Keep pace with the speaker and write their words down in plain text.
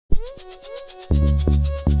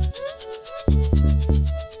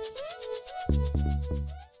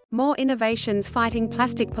More innovations fighting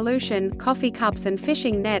plastic pollution, coffee cups and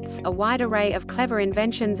fishing nets. A wide array of clever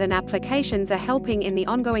inventions and applications are helping in the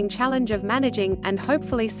ongoing challenge of managing, and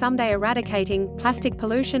hopefully someday eradicating, plastic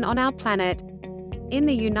pollution on our planet. In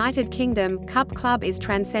the United Kingdom, Cup Club is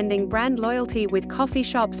transcending brand loyalty with coffee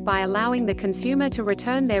shops by allowing the consumer to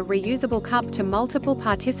return their reusable cup to multiple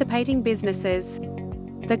participating businesses.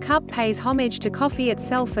 The cup pays homage to coffee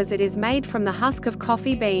itself as it is made from the husk of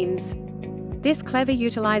coffee beans. This clever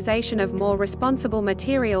utilization of more responsible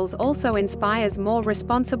materials also inspires more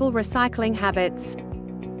responsible recycling habits.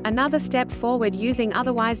 Another step forward using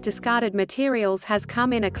otherwise discarded materials has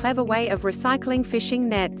come in a clever way of recycling fishing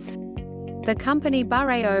nets. The company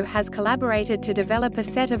Bureo has collaborated to develop a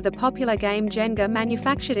set of the popular game Jenga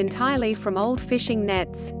manufactured entirely from old fishing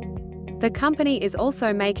nets. The company is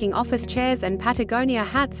also making office chairs and Patagonia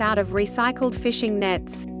hats out of recycled fishing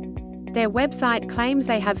nets. Their website claims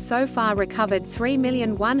they have so far recovered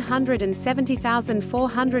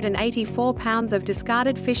 3,170,484 pounds of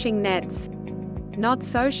discarded fishing nets. Not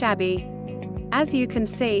so shabby. As you can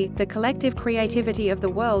see, the collective creativity of the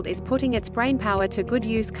world is putting its brainpower to good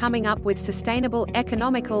use, coming up with sustainable,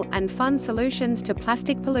 economical, and fun solutions to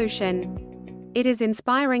plastic pollution. It is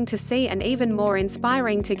inspiring to see and even more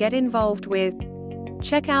inspiring to get involved with.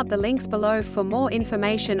 Check out the links below for more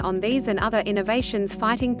information on these and other innovations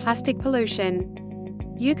fighting plastic pollution.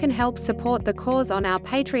 You can help support the cause on our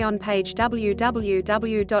Patreon page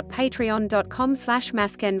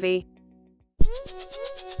www.patreon.com/maskenvy.